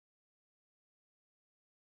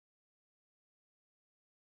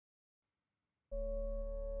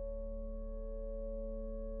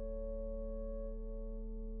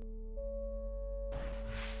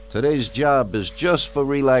Today's job is just for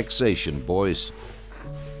relaxation, boys.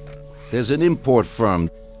 There's an import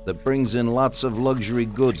firm that brings in lots of luxury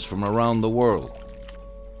goods from around the world.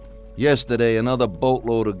 Yesterday, another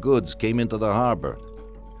boatload of goods came into the harbor,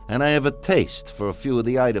 and I have a taste for a few of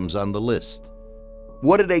the items on the list.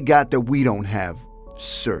 What do they got that we don't have,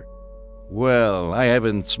 sir? Well, I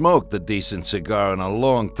haven't smoked a decent cigar in a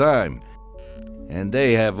long time, and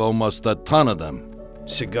they have almost a ton of them.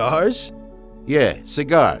 Cigars? Yeah,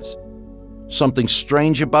 cigars. Something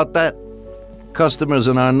strange about that? Customers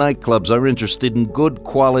in our nightclubs are interested in good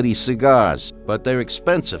quality cigars, but they're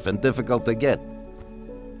expensive and difficult to get.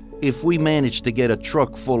 If we manage to get a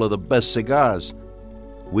truck full of the best cigars,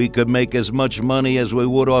 we could make as much money as we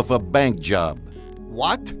would off a bank job.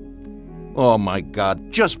 What? Oh my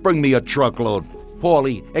God, just bring me a truckload.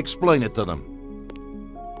 Paulie, explain it to them.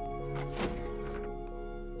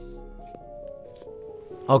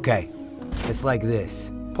 Okay, it's like this.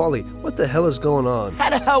 Paulie, what the hell is going on? How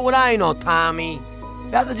the hell would I know, Tommy?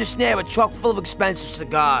 Rather just snare a truck full of expensive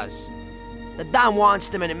cigars. The Don wants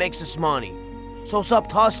them and it makes us money. So it's up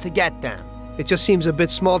to us to get them. It just seems a bit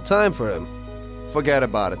small time for him. Forget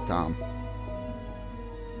about it, Tom.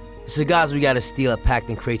 The cigars we gotta steal are packed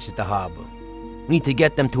in crates at the harbor. We need to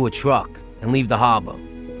get them to a truck and leave the harbor.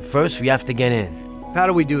 First, we have to get in. How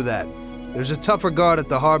do we do that? There's a tougher guard at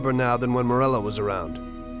the harbor now than when Morello was around.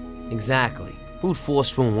 Exactly. Brute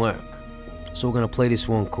force won't work. So we're gonna play this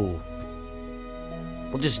one cool.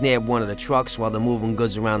 We'll just nab one of the trucks while they're moving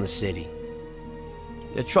goods around the city.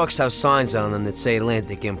 The trucks have signs on them that say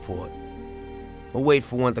Atlantic Import. We'll wait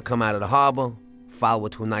for one to come out of the harbor, follow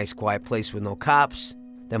it to a nice quiet place with no cops,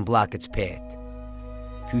 then block its path.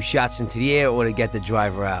 A few shots into the air or to get the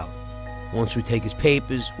driver out. Once we take his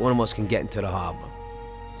papers, one of us can get into the harbor.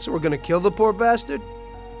 So we're gonna kill the poor bastard?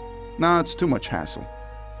 Nah, it's too much hassle.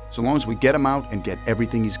 So long as we get him out and get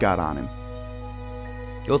everything he's got on him.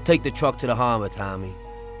 You'll take the truck to the harbor, Tommy.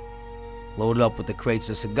 Load it up with the crates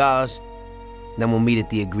of cigars, then we'll meet at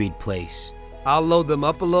the agreed place. I'll load them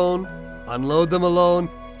up alone, unload them alone,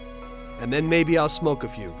 and then maybe I'll smoke a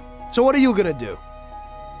few. So what are you gonna do?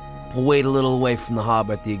 We'll wait a little away from the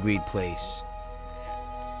harbor at the agreed place.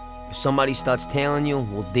 If somebody starts tailing you,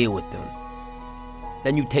 we'll deal with them.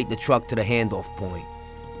 Then you take the truck to the handoff point.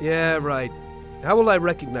 Yeah, right. How will I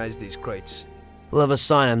recognize these crates? We'll have a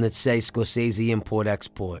sign on that says Scorsese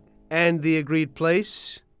Import-Export. And the agreed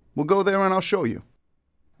place? We'll go there and I'll show you.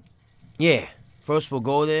 Yeah. First we'll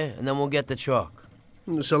go there, and then we'll get the truck.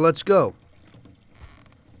 So let's go.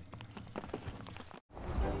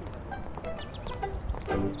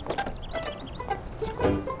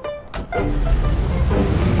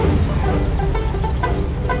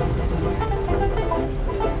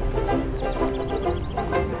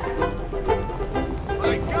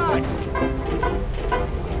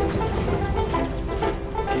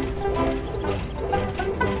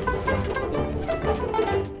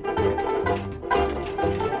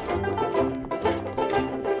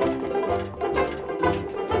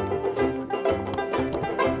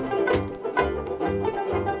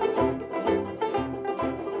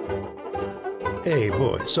 Hey,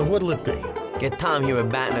 boy, so what'll it be? Get Tom here a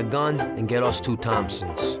bat and a gun, and get us 2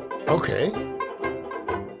 Thompsons. Okay.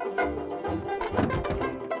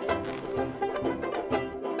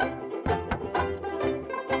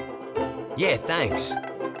 Yeah, thanks.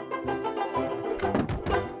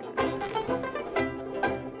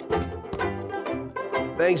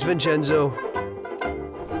 Thanks, Vincenzo.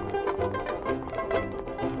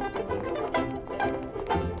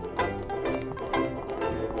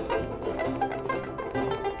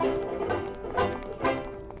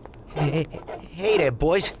 Hey there,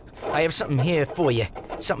 boys. I have something here for you.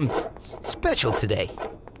 Something special today.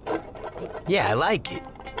 Yeah, I like it.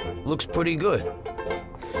 Looks pretty good.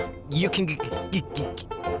 You can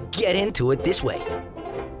get into it this way.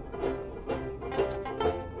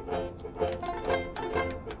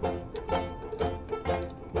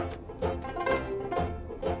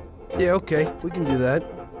 Yeah, okay. We can do that.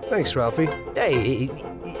 Thanks, Ralphie. Hey,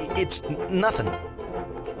 it's nothing.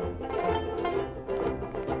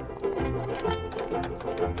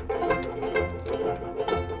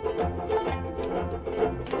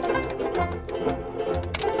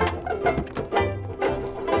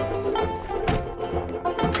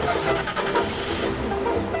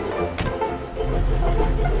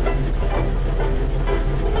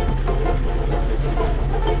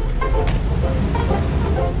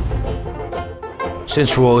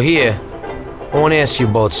 Since we're all here, I want to ask you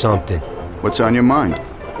about something. What's on your mind?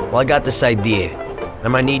 Well, I got this idea. I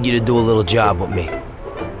might need you to do a little job with me.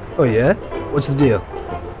 Oh, yeah? What's the deal?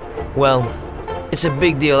 Well, it's a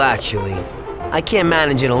big deal, actually. I can't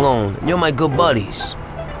manage it alone, and you're my good buddies.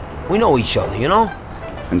 We know each other, you know?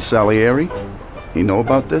 And Salieri? He know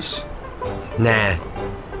about this? Nah,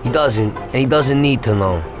 he doesn't, and he doesn't need to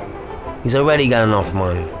know. He's already got enough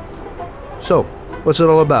money. So, what's it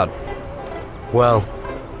all about? Well,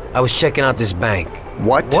 I was checking out this bank.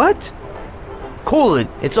 What? What? Cool it,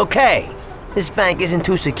 it's okay. This bank isn't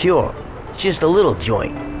too secure. It's just a little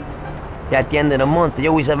joint. At the end of the month, they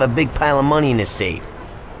always have a big pile of money in the safe.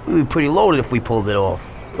 We'd be pretty loaded if we pulled it off.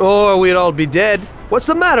 Or we'd all be dead. What's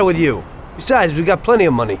the matter with you? Besides, we got plenty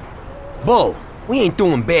of money. Bull, we ain't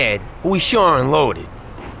doing bad, but we sure aren't loaded.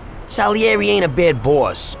 Salieri ain't a bad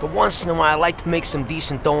boss, but once in a while I like to make some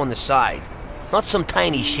decent dough on the side. Not some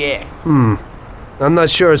tiny share. I'm not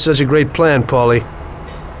sure it's such a great plan, Paulie.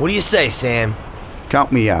 What do you say, Sam?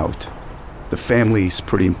 Count me out. The family's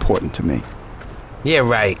pretty important to me. Yeah,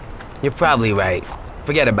 right. You're probably right.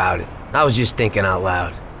 Forget about it. I was just thinking out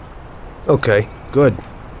loud. Okay, good.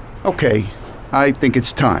 Okay, I think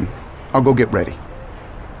it's time. I'll go get ready.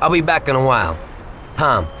 I'll be back in a while.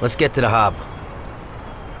 Tom, let's get to the harbor.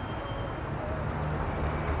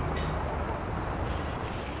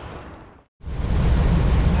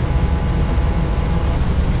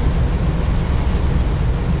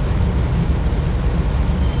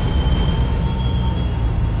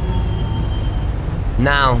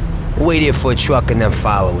 Now, we'll wait here for a truck and then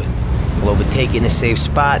follow it. We'll overtake it in a safe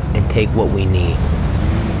spot and take what we need.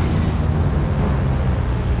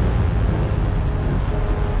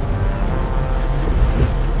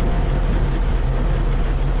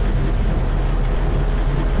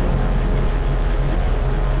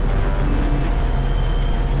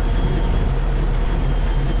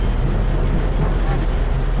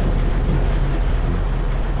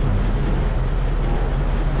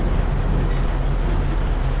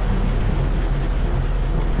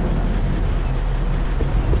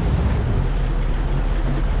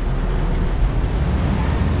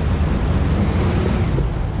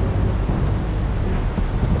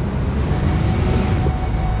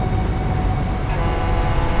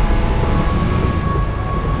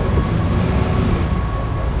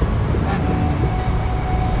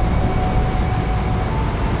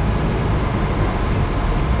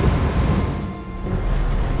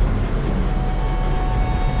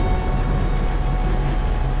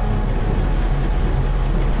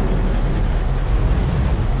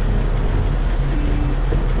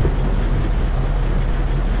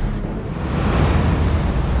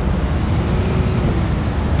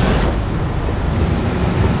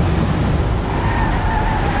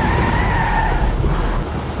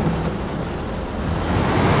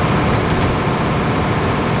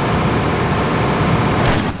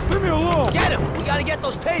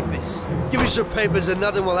 Your papers and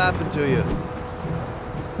nothing will happen to you.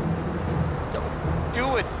 Don't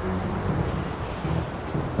do it.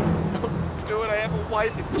 Don't do it. I have a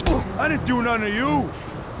wife. I didn't do nothing to you.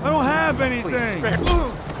 I don't have anything. Please spare me.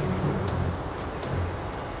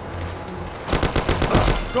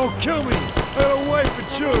 Don't kill me. I got a wife and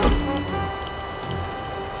children.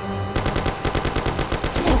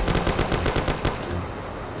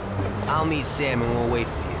 I'll meet Sam and we'll wait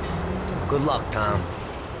for you. Good luck, Tom.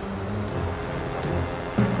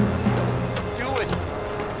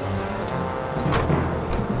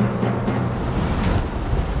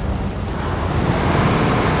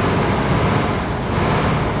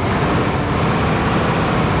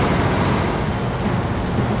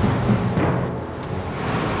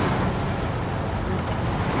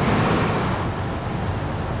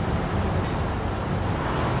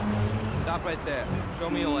 Right there. Show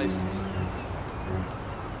me your license.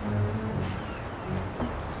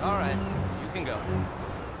 All right, you can go.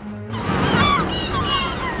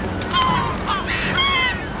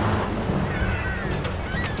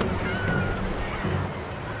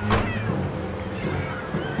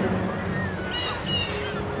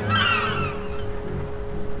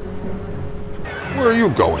 Where are you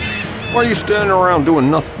going? Why are you standing around doing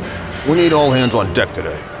nothing? We need all hands on deck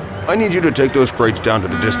today. I need you to take those crates down to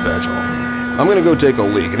the dispatch hall. I'm gonna go take a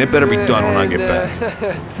leak, and it better be done when I get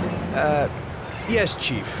back. Yes,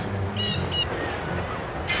 Chief.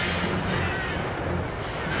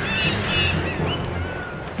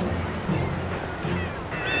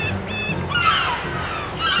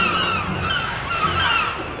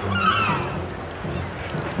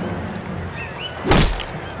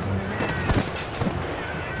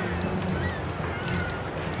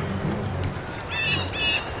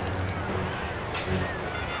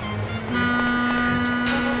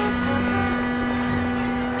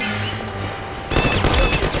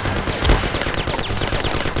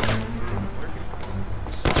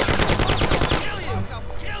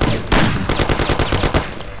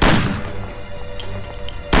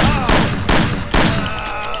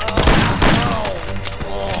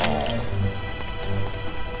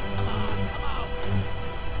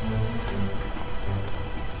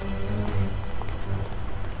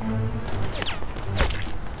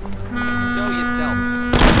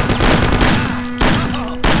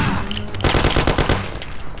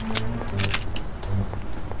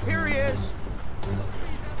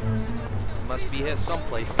 here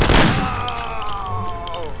someplace.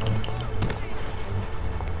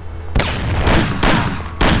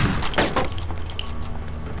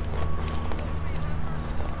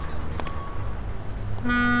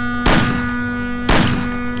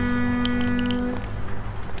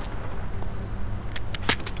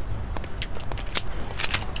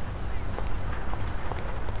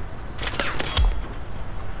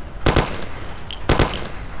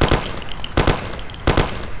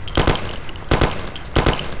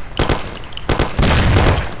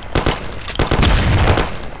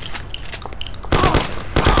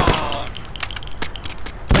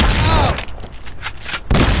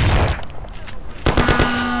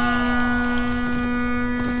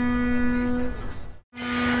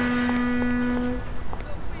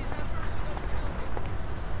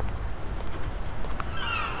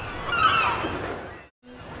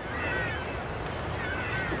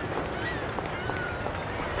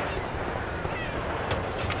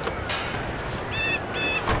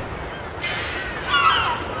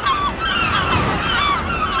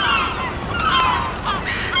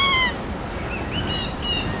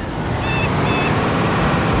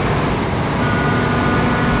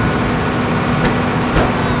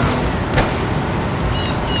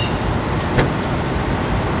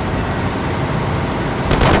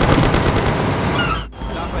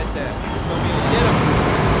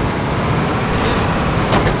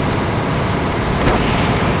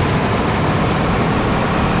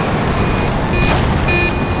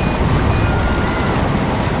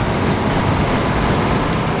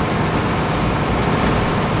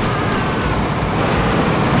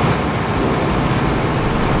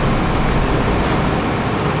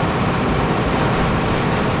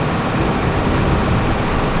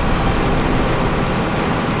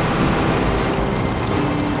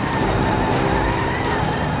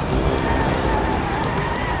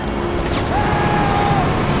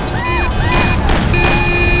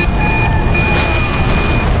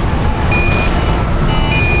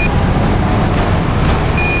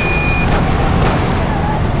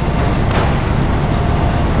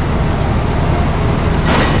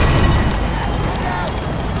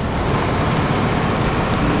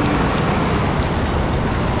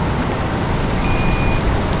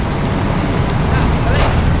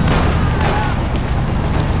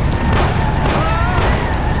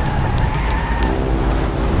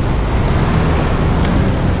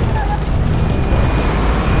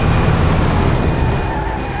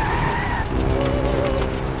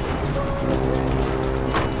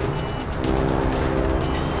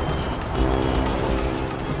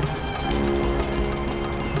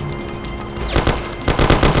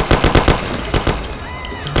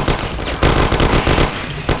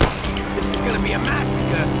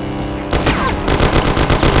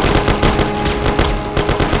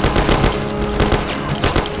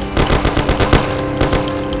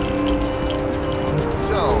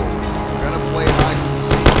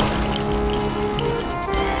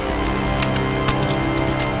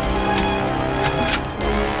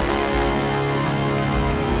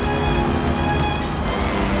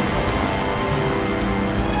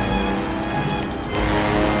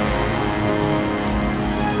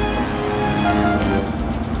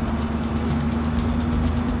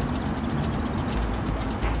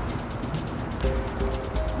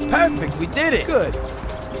 Perfect, we did it! Good.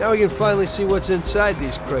 Now we can finally see what's inside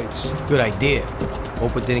these crates. Good idea.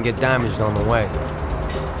 Hope it didn't get damaged on the way.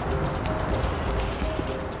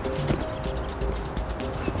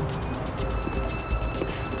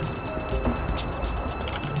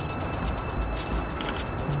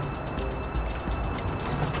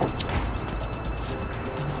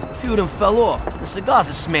 A few of them fell off. The cigars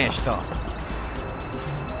are smashed up.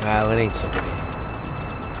 Well, it ain't so bad.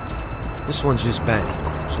 This one's just bent,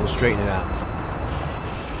 so we'll straighten it out.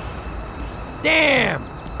 Damn!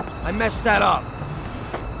 I messed that up.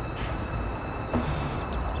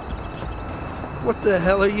 What the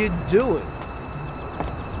hell are you doing?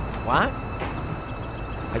 What?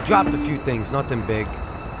 I dropped a few things, nothing big.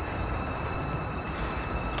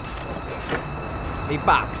 Hey,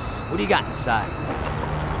 Box, what do you got inside?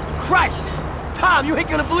 Christ! Tom, you ain't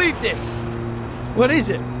gonna believe this! What is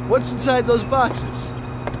it? What's inside those boxes?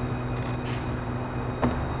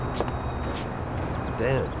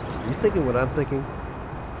 Damn, you thinking what I'm thinking?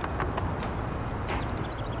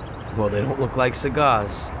 Well, they don't look like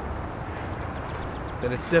cigars.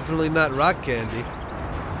 Then it's definitely not rock candy.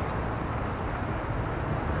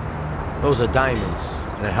 Those are diamonds,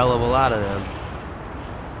 and a hell of a lot of them.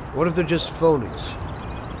 What if they're just phonies?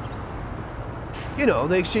 You know,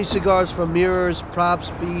 they exchange cigars for mirrors, props,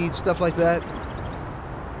 beads, stuff like that.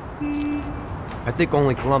 I think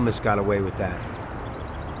only Columbus got away with that.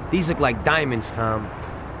 These look like diamonds, Tom.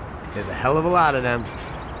 There's a hell of a lot of them.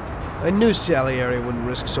 I knew Salieri wouldn't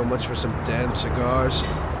risk so much for some damn cigars.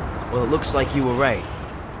 Well, it looks like you were right.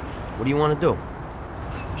 What do you want to do?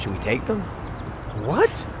 Should we take them?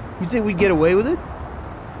 What? You think we'd get away with it?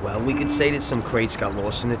 Well, we could say that some crates got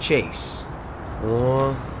lost in the chase.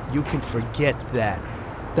 Or... You can forget that.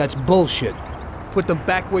 That's bullshit. Put them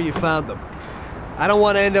back where you found them. I don't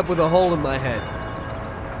want to end up with a hole in my head.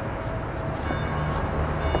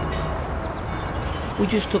 If we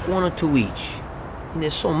just took 1 or 2 each. And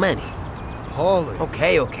there's so many. Paulie.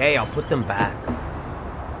 Okay, I'll put them back.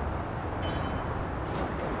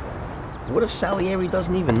 What if Salieri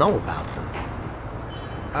doesn't even know about them?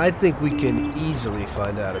 I think we can easily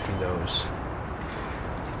find out if he knows.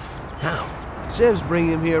 How? Sam's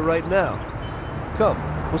bringing him here right now. Come,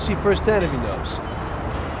 we'll see firsthand if he knows.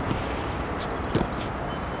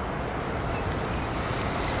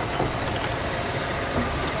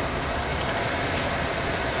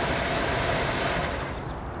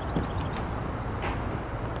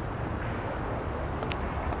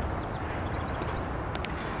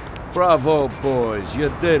 Bravo, boys, you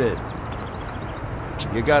did it.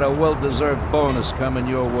 You got a well-deserved bonus coming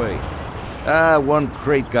your way. 1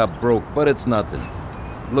 crate got broke, but it's nothing.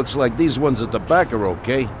 Looks like these ones at the back are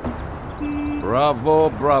okay. Bravo,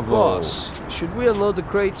 bravo. Boss, should we unload the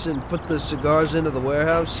crates and put the cigars into the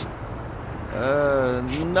warehouse?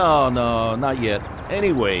 No, not yet.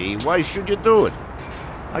 Anyway, why should you do it?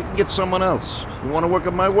 I can get someone else. You want to work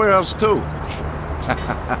at my warehouse, too?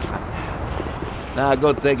 Now,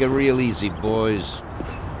 go take it real easy, boys.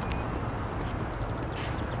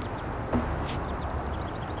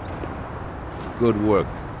 Good work.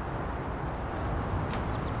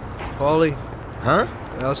 Paulie? Huh?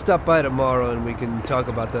 I'll stop by tomorrow and we can talk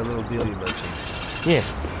about that little deal you mentioned. Yeah.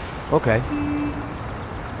 Okay.